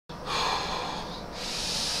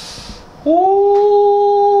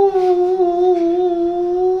Hello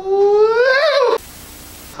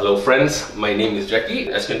friends, my name is Jackie.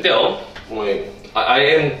 As you can tell, I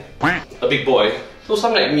am a big boy. So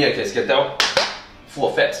something like me, as you can tell, full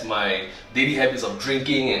of fats. My daily habits of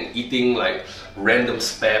drinking and eating like random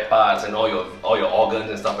spare parts and all your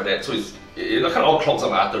organs and stuff like that. So it kind of all clogs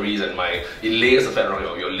up my arteries and it layers the fat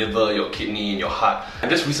around your liver, your kidney, and your heart. I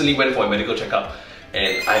just recently went for a medical checkup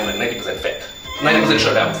and I'm at 90% fat. 90%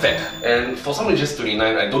 sure that I'm fat. And for someone who's just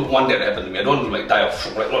 29, I don't want that to happen to me. I don't want to like die of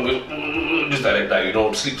shock, like just die, you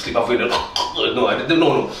know, sleep halfway, then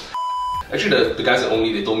no. Actually, the guys at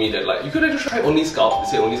Only, they told me that like you could actually try OnliSculpt.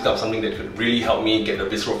 They say OnliSculpt is something that could really help me get the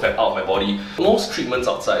visceral fat out of my body. Most treatments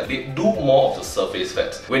outside, they do more of the surface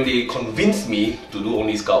fats. When they convinced me to do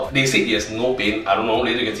OnliSculpt, they said there's no pain. I don't know,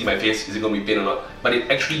 later you can see my face, is it going to be pain or not? But it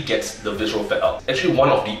actually gets the visceral fat out. Actually one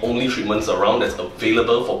of the only treatments around that's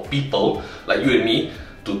available for people like you and me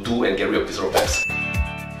to do and get rid of visceral fats.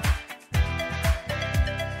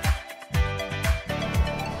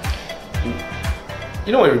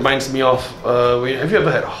 You know what it reminds me of? Have you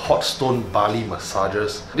ever had hot stone Bali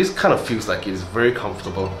massages? This kind of feels like it's very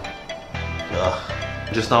comfortable.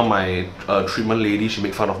 Just now my treatment lady, she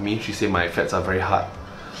made fun of me. She said my fats are very hard.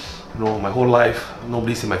 You know, my whole life,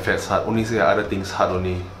 nobody said my fats hard, only say other things hard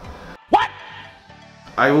only. What?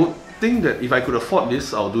 I would think that if I could afford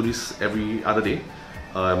this, I'll do this every other day.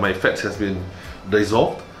 My fats has been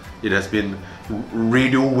dissolved. It has been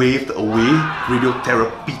radio waved away,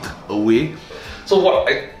 radiotherapy away. So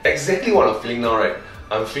exactly what I'm feeling now, right?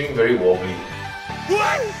 I'm feeling very wobbly.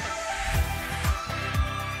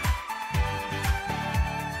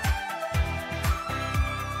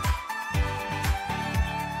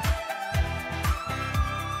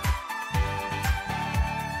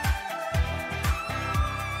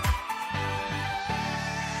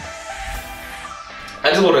 I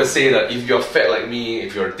just want to say that if you're fat like me,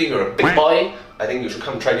 if you're a big boy, I think you should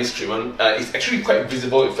come try this treatment. It's actually quite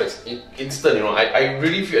visible effects, instant, you know. I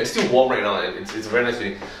really feel, it's still warm right now and it's a very nice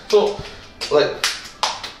feeling. So, like,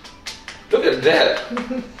 look at that.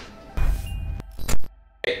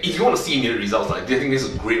 If you want to see immediate results, like, I think this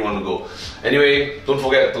is a great one to go. Anyway, don't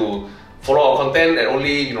forget to follow our content and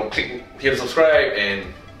only, you know, click here to subscribe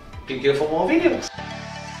and click here for more videos.